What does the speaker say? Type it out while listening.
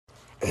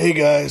Hey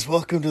guys,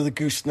 welcome to the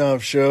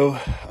Goosenov Show.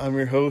 I'm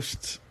your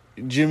host,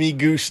 Jimmy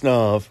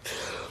Goosenov.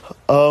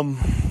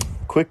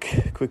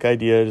 Quick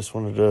idea. I just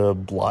wanted to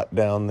blot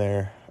down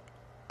there.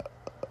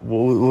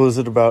 What was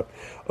it about?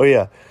 Oh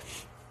yeah,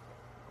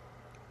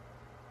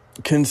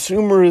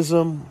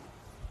 consumerism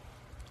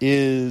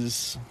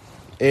is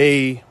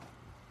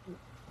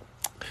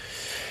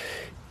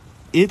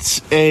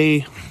it's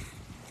a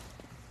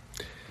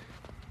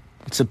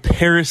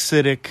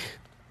parasitic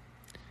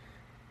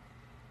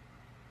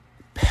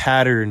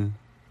pattern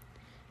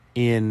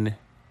in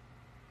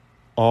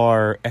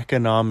our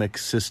economic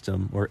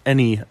system, or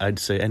I'd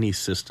say any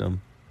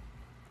system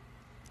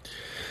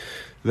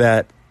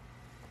that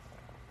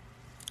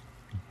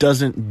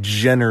doesn't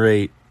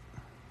generate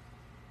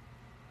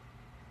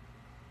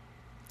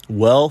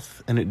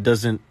wealth and it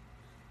doesn't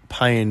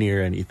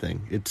pioneer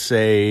anything. It's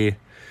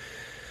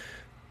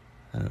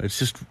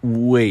just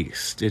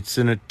waste. It's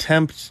an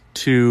attempt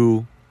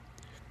to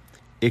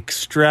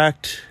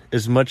extract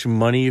as much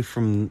money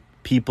from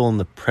people in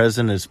the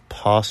present as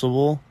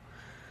possible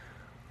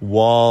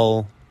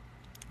while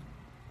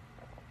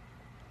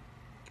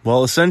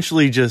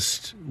essentially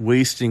just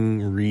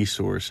wasting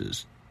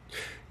resources.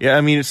 Yeah,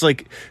 I mean, it's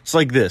like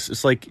this.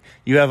 It's like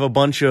you have a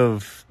bunch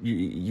of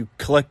you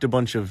collect a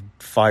bunch of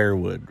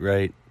firewood,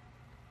 right?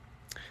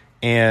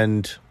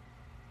 And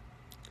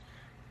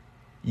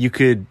you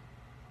could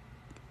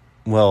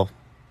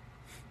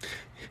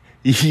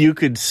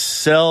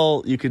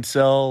sell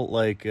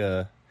like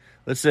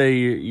let's say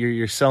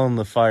you're selling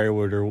the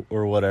firewood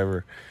or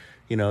whatever.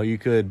 You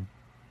could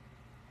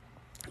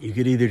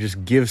either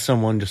just give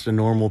someone just a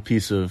normal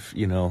piece of,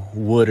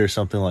 wood or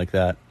something like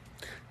that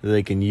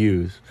they can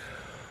use.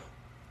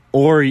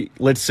 Or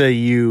let's say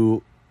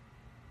you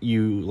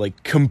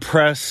like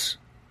compress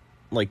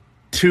like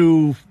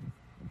two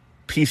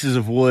pieces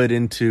of wood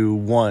into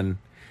one,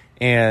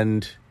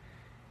 and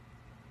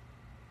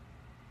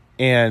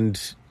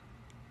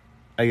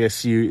I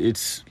guess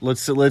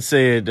let's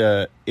say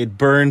it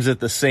burns at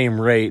the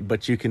same rate,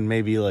 but you can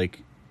maybe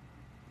like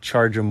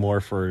charge them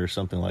more for it or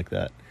something like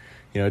that.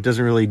 It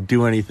doesn't really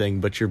do anything,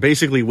 but you're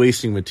basically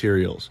wasting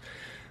materials.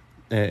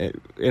 And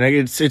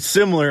it's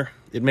similar.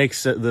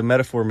 The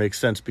metaphor makes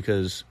sense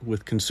because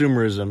with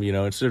consumerism,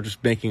 instead of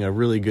just making a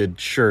really good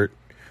shirt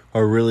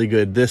or really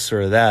good this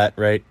or that,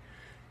 right?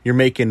 You're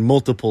making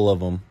multiple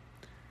of them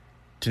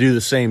to do the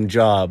same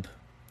job,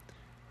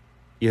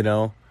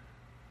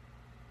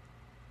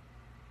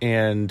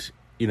 and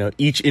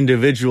each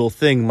individual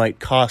thing might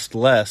cost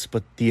less,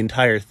 but the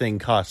entire thing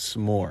costs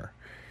more,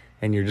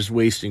 and you're just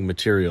wasting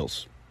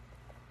materials.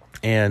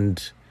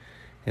 And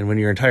when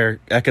your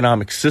entire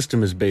economic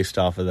system is based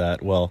off of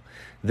that, well,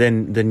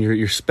 then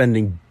you're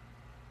spending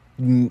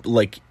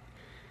like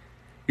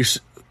a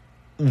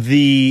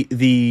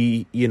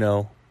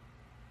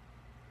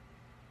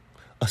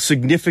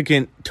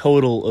significant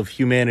total of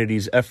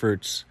humanity's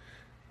efforts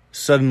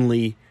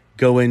suddenly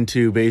go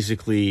into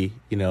basically,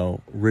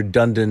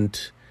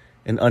 redundant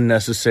and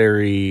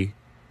unnecessary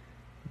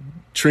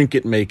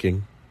trinket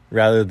making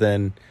rather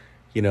than,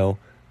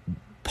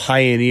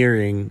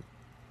 pioneering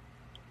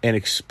and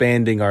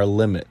expanding our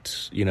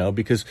limits,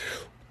 because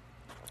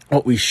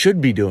what we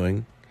should be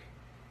doing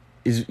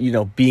is,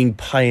 being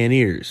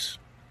pioneers,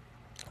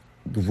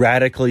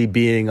 radically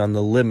being on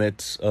the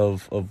limits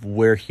of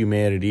where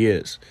humanity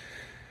is,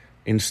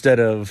 instead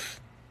of,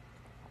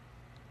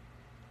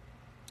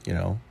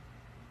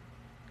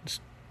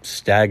 just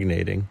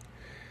stagnating.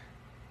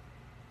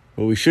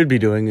 What we should be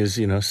doing is,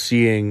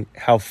 seeing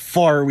how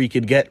far we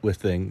could get with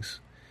things,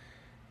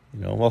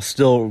 while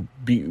still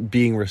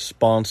being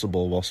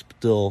responsible, while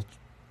still,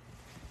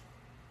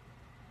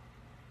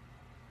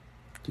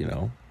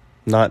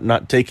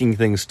 not taking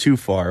things too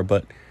far,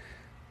 but,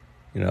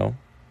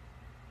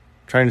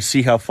 trying to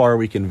see how far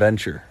we can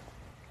venture,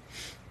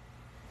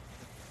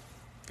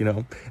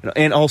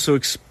 and also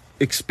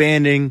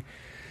expanding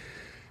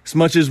as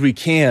much as we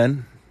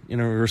can in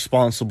a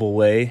responsible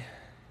way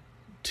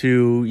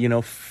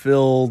to,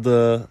 fill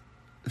the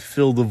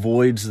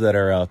voids that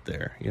are out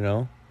there,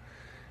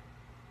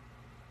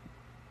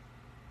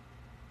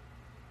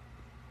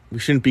 We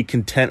shouldn't be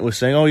content with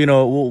saying, "Oh,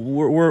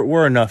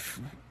 we're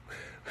enough.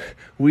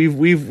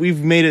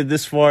 We've made it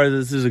this far.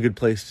 This is a good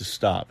place to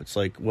stop." It's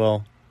like,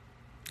 well,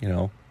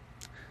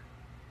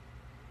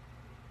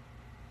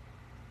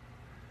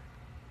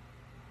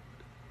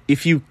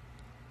 if you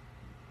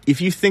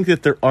think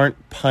that there aren't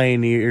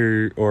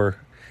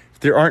if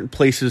there aren't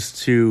places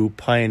to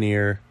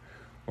pioneer,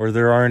 or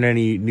there aren't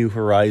any new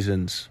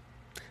horizons,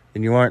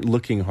 then you aren't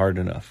looking hard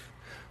enough,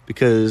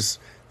 because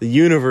the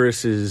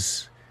universe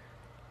is.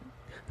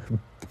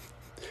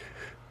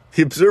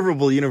 The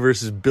observable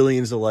universe is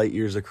billions of light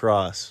years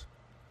across.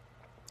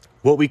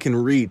 What we can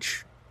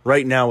reach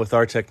right now with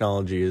our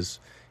technology is,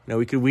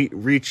 we can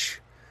reach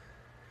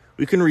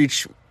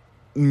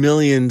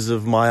millions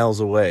of miles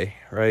away,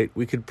 right?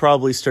 We could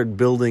probably start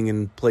building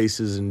in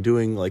places and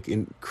doing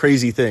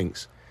crazy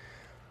things.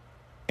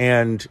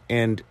 And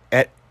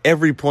at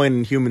every point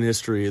in human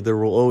history, there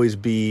will always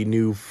be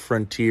new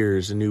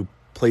frontiers and new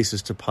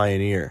places to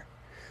pioneer.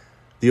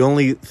 The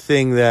only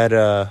thing that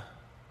and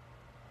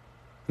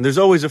there's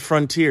always a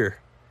frontier.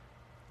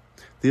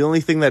 The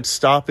only thing that's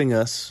stopping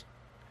us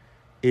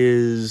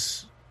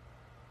is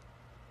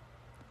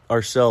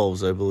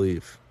ourselves, I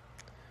believe.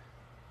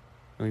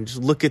 I mean,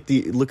 just look at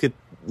the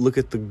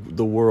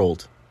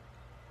world.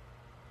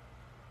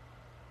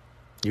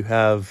 You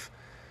have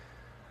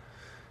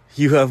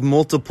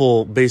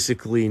multiple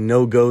basically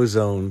no-go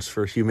zones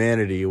for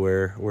humanity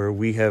where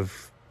we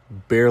have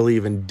barely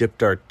even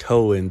dipped our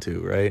toe into,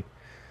 right?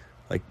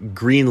 Like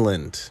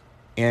Greenland,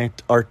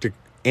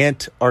 Antarctica,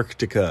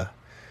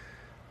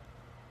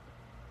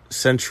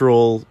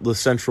 the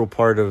central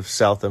part of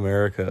South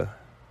America,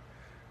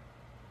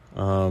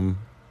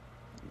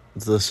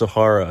 the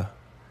Sahara,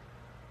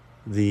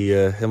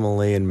 the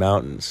Himalayan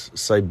mountains,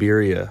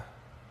 Siberia.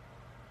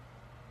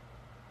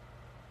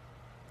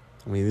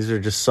 I mean, these are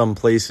just some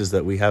places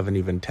that we haven't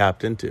even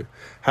tapped into.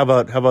 How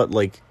about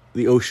like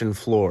the ocean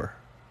floor?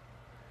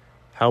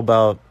 How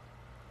about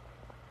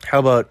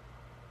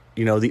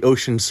the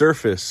ocean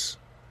surface?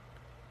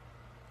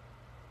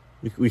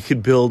 We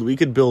could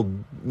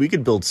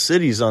build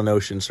cities on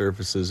ocean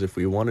surfaces if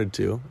we wanted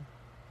to.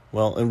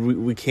 Well,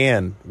 and we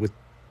can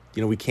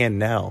we can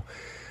now.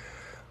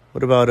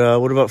 What about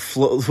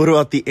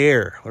the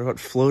air? What about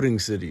floating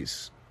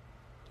cities?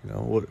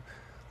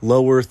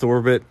 Low Earth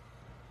orbit.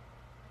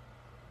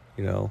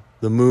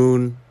 The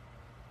moon,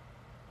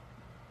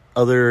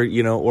 other,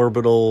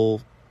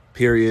 orbital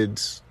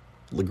periods,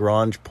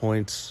 Lagrange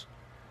points,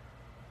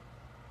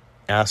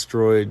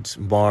 asteroids,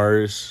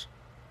 Mars,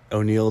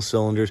 O'Neill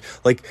cylinders.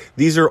 Like,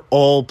 these are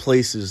all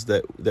places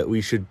that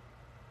we should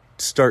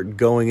start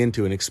going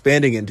into and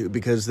expanding into,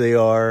 because they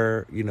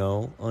are,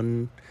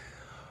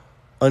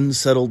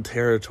 unsettled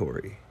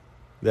territory.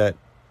 That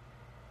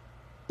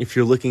if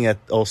you're looking at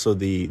also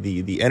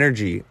the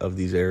energy of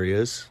these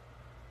areas,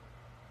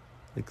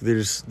 like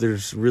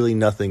there's really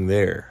nothing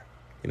there.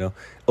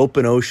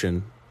 Open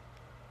ocean,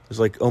 there's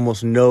like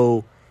almost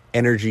no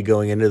energy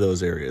going into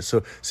those areas. So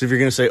if you're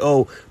going to say,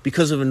 oh,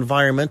 because of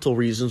environmental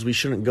reasons we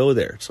shouldn't go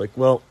there, it's like,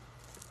 well,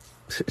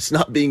 it's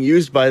not being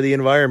used by the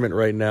environment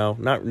right now.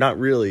 Not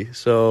really.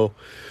 So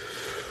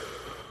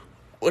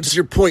what's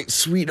your point,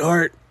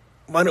 sweetheart?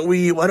 Why don't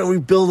we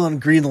build on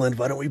Greenland?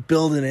 Why don't we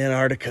build in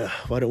Antarctica?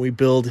 Why don't we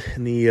build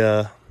in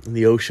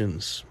the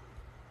oceans,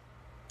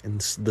 in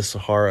the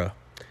Sahara?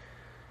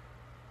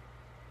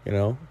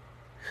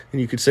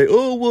 And you could say,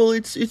 oh, well,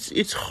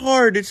 it's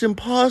hard. It's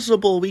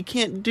impossible. We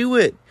can't do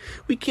it.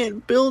 We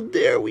can't build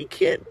there.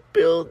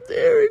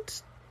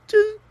 It's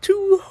just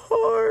too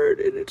hard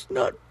and it's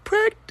not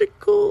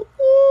practical.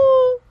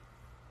 Oh.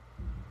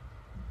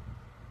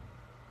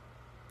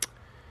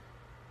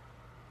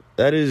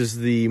 That is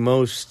the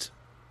most,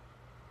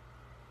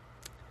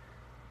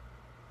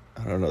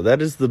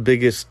 that is the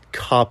biggest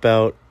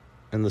cop-out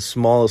and the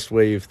smallest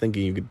way of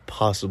thinking you could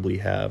possibly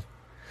have.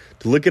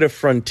 To look at a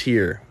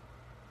frontier,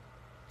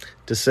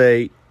 to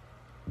say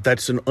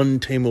that's an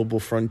untamable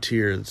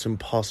frontier, that's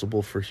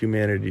impossible for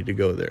humanity to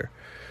go there.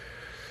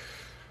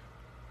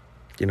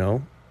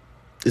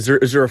 Is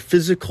there a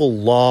physical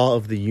law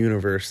of the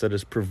universe that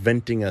is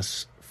preventing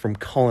us from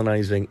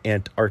colonizing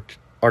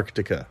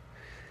Antarctica?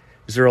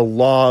 Is there a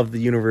law of the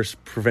universe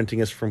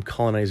preventing us from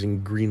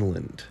colonizing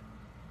Greenland?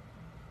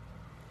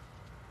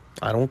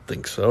 I don't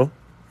think so.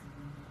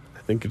 I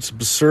think it's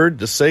absurd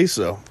to say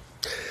so.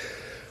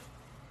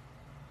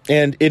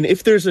 And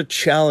if there's a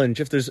challenge,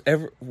 if there's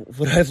ever,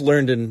 what I've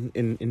learned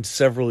in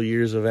several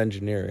years of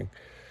engineering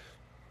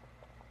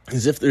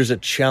is, if there's a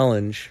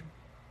challenge,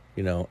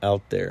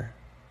 out there,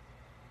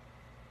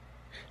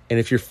 and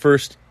if your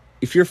first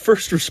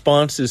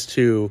response is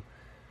to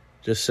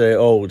just say,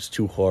 oh, it's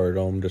too hard,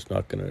 oh, I'm just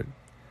not gonna,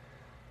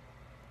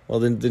 well,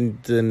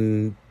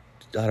 then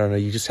I don't know,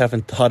 you just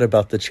haven't thought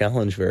about the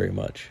challenge very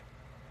much.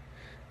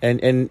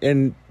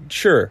 And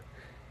sure,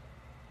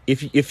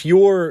 if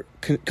your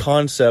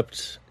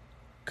concept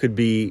could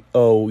be,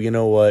 oh, you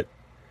know what?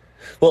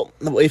 Well,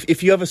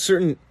 if you have a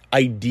certain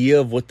idea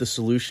of what the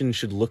solution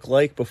should look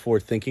like before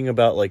thinking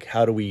about, like,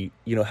 how do we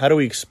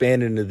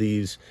expand into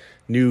these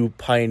new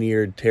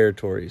pioneered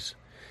territories?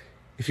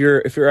 If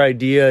your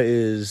idea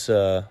is,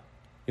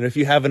 if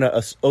you have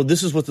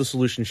this is what the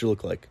solution should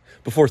look like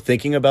before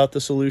thinking about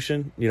the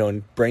solution,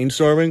 and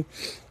brainstorming,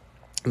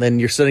 then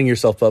you're setting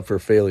yourself up for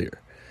failure.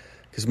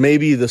 Because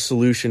maybe the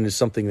solution is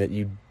something that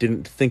you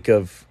didn't think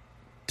of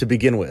to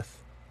begin with.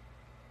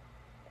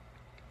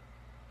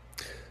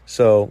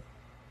 So,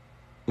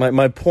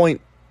 my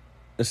point,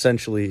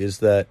 essentially, is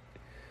that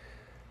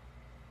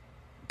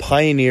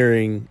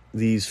pioneering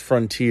these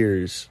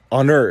frontiers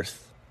on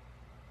Earth,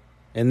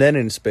 and then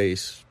in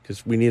space,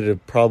 because we need to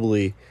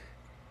probably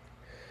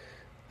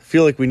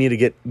feel like we need to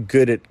get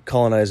good at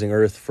colonizing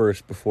Earth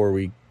first before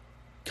we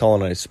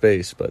colonize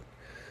space, but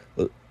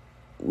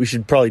we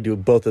should probably do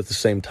both at the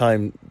same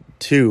time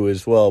too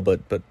as well, but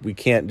we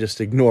can't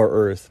just ignore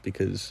Earth,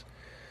 because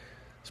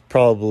it's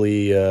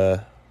probably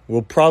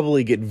we'll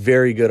probably get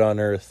very good on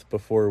Earth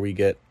before we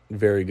get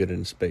very good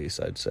in space,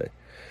 I'd say.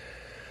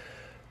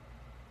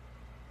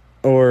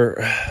 or,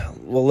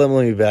 well, let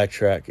me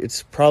backtrack.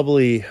 It's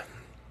probably,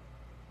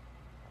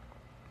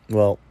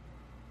 well,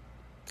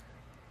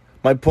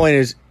 my point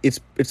is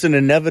it's an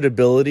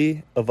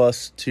inevitability of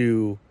us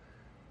to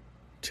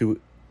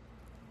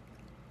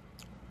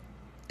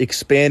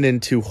expand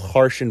into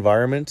harsh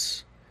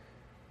environments.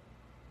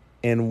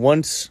 And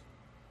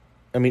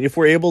if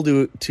we're able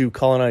to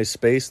colonize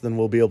space, then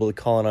we'll be able to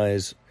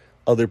colonize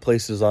other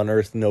places on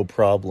Earth, no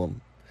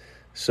problem.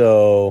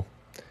 So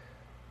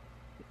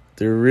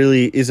there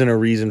really isn't a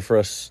reason for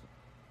us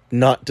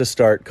not to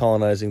start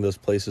colonizing those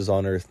places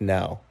on Earth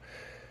now.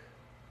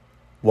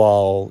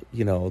 While,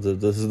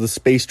 the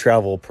space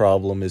travel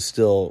problem is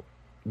still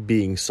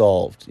being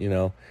solved,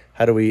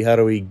 how do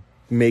we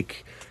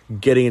make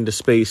getting into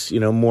space,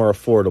 more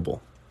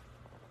affordable?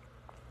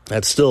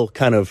 That's still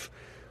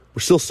we're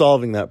still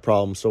solving that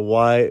problem. So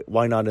why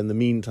not in the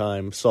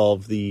meantime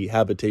solve the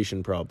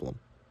habitation problem?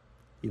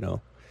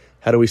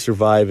 How do we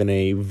survive in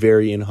a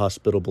very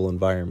inhospitable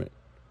environment?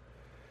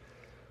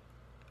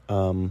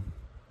 And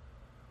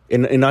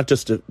not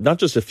just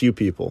a few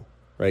people,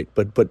 right?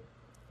 But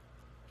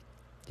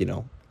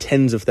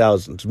tens of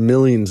thousands,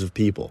 millions of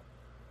people.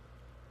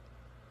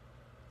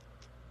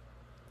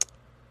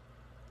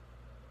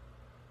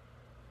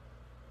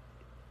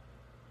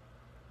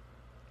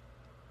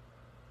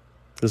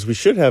 Because we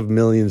should have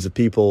millions of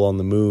people on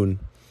the moon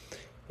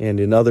and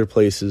in other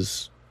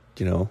places,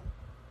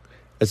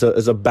 as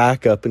a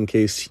backup in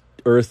case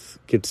Earth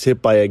gets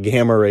hit by a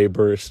gamma ray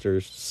burst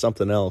or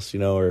something else,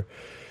 or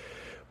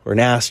an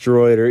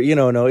asteroid, or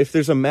if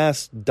there's a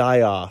mass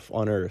die-off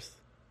on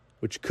Earth,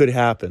 which could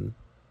happen,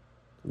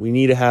 we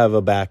need to have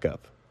a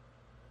backup.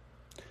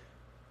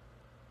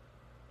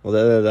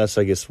 Well, that's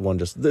I guess one.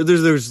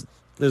 There's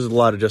a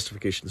lot of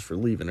justifications for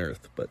leaving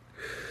Earth, but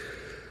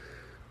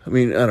I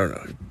don't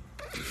know.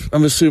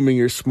 I'm assuming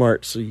you're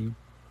smart, so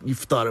you've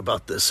thought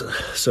about this,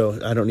 so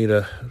I don't need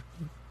to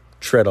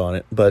tread on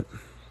it. But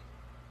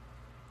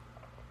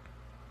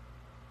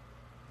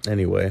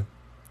anyway,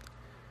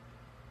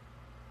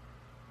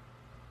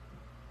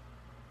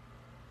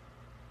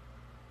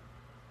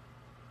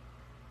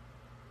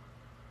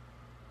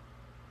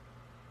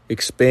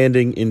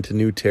 expanding into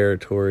new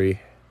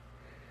territory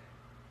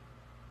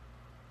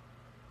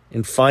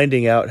and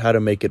finding out how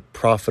to make it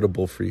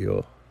profitable for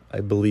you,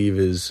 I believe,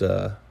 is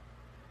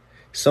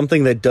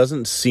something that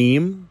doesn't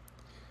seem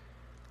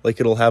like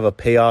it'll have a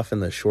payoff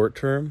in the short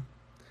term,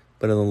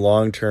 but in the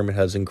long term, it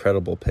has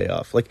incredible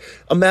payoff. Like,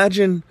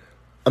 imagine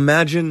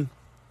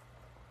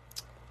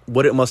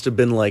what it must have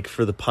been like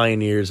for the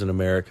pioneers in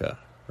America,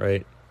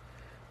 right?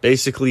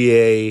 Basically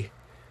a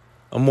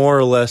more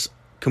or less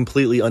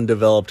completely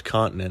undeveloped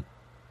continent.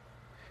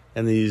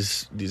 And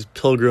these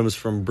pilgrims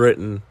from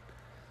Britain,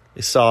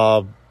 they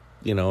saw,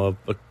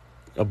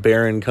 a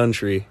barren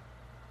country.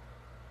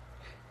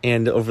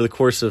 And over the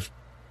course of,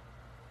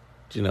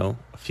 a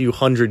few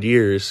hundred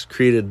years,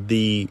 created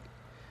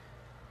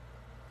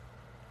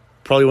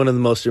probably one of the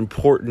most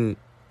important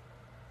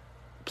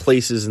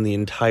places in the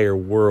entire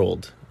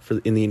world,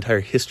 in the entire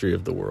history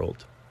of the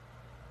world,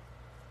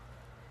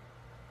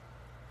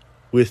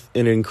 with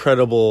an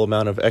incredible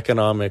amount of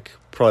economic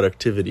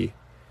productivity,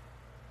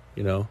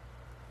 from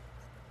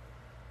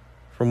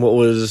what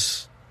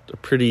was a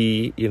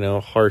pretty,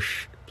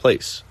 harsh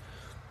place.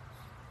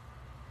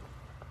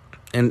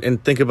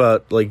 And think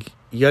about,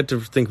 you had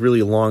to think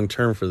really long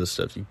term for this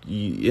stuff.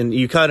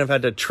 You kind of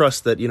had to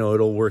trust that,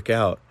 it'll work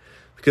out,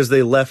 because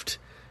they left,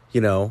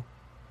 the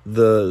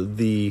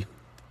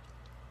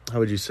how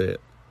would you say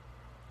it?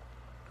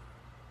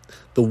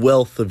 The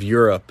wealth of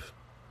Europe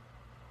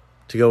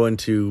to go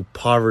into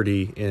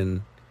poverty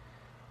in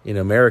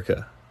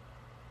America.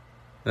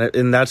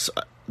 And that's,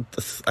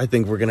 I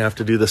think we're going to have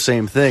to do the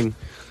same thing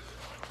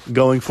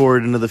going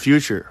forward into the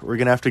future. We're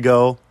going to have to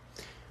go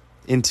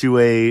into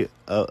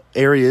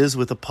areas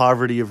with a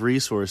poverty of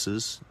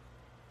resources,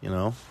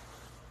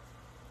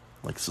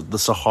 like the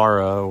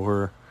Sahara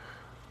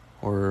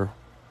or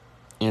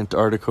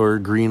Antarctica or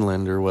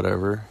Greenland or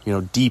whatever,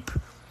 deep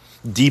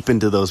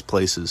into those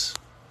places,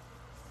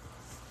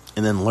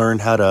 and then learn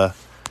how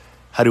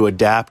to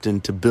adapt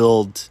and to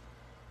build,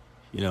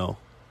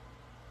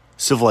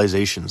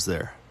 civilizations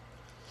there,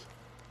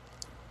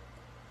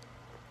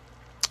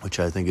 which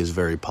I think is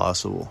very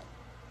possible.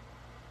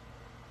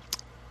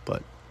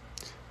 But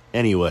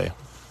anyway,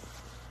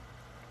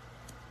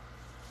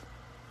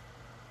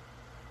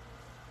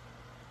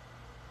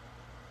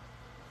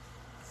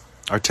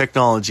 our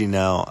technology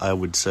now, I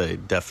would say,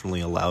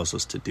 definitely allows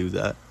us to do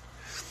that.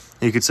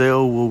 And you could say,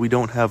 oh, well, we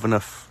don't have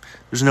enough,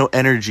 there's no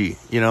energy,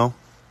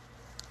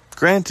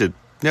 Granted,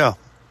 yeah.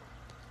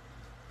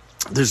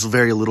 There's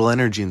very little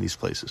energy in these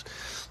places,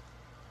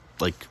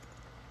 like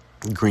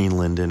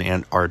Greenland and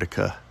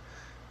Antarctica,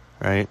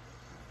 right?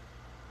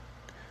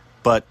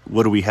 But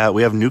what do we have?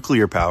 We have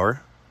nuclear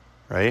power,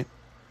 right?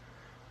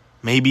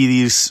 Maybe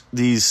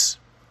these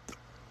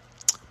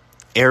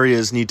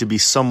areas need to be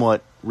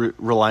somewhat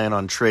reliant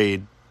on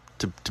trade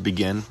to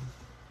begin.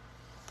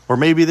 Or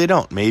maybe they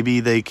don't. Maybe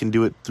they can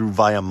do it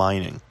via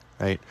mining,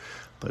 right?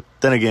 But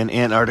then again,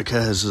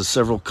 Antarctica has a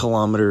several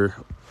kilometer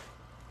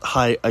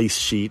high ice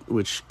sheet,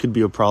 which could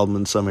be a problem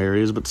in some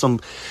areas, but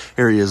some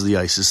areas the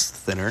ice is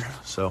thinner.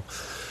 So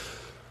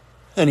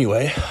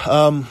anyway,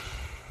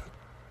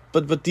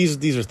 but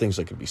these are things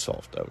that could be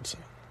solved, I would say.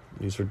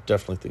 These are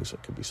definitely things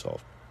that could be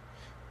solved.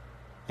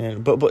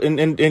 And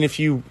if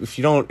you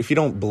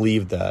don't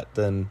believe that,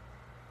 then,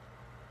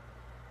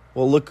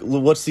 well, look,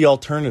 what's the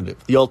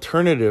alternative? The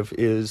alternative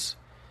is,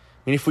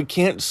 I mean, if we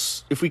can't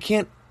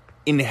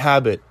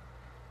inhabit,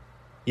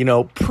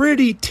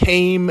 pretty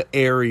tame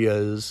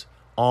areas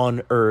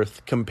on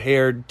Earth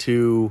compared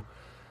to,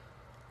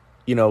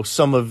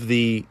 some of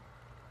the,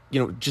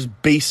 just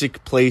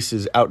basic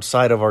places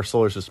outside of our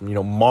solar system,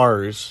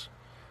 Mars,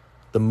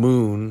 the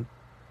moon,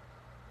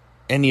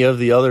 any of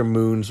the other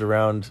moons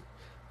around,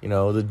 the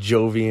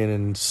Jovian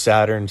and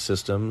Saturn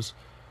systems.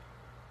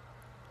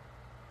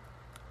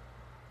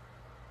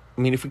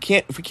 I mean, if we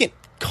can't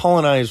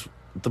colonize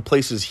the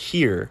places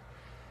here,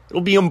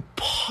 it'll be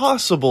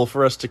impossible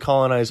for us to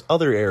colonize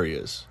other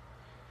areas.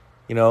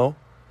 The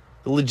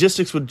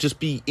logistics would just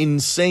be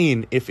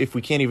insane if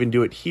we can't even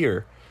do it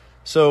here.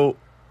 So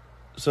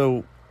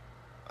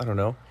I don't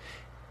know.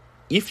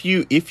 If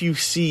you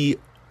see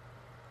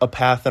a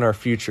path in our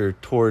future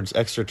towards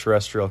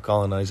extraterrestrial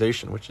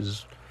colonization, which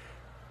is,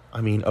 I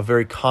mean, a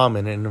very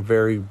common and a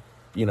very,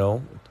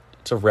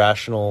 it's a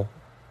rational,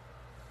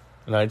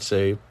 and I'd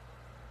say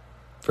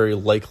very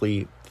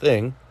likely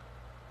thing,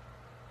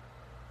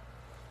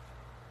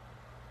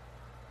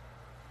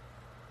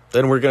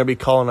 then we're going to be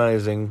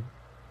colonizing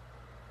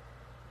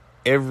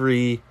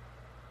every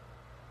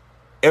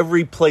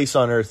place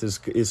on Earth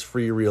is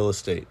free real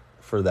estate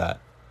for that.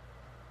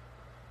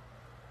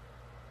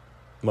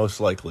 Most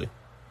likely.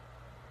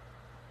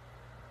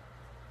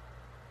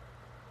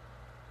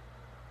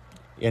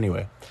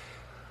 Anyway,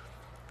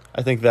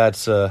 I think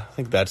that's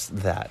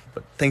that.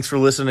 But thanks for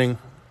listening.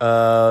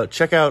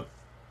 Check out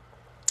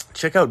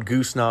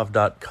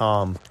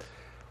goosenov.com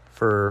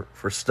for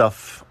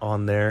stuff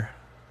on there.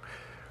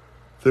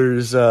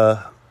 There's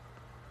lots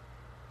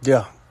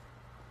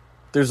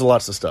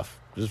of stuff.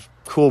 There's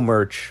cool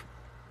merch.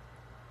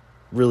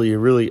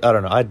 Really, I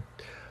don't know.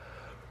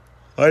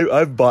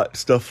 I've bought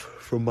stuff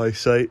from my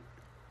site.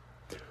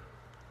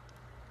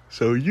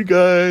 So you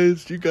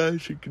guys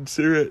should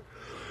consider it.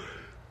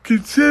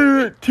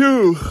 Consider it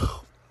too.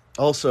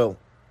 Also,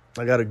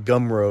 I got a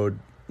Gumroad,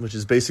 which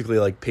is basically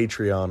like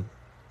Patreon.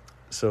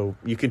 So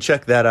you can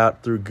check that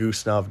out through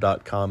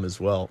goosenov.com as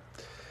well.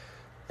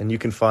 And you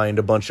can find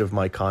a bunch of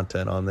my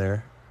content on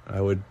there. I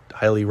would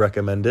highly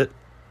recommend it.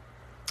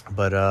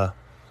 But,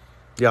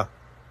 yeah.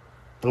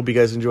 Hope you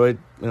guys enjoyed,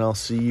 and I'll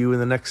see you in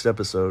the next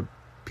episode.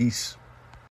 Peace.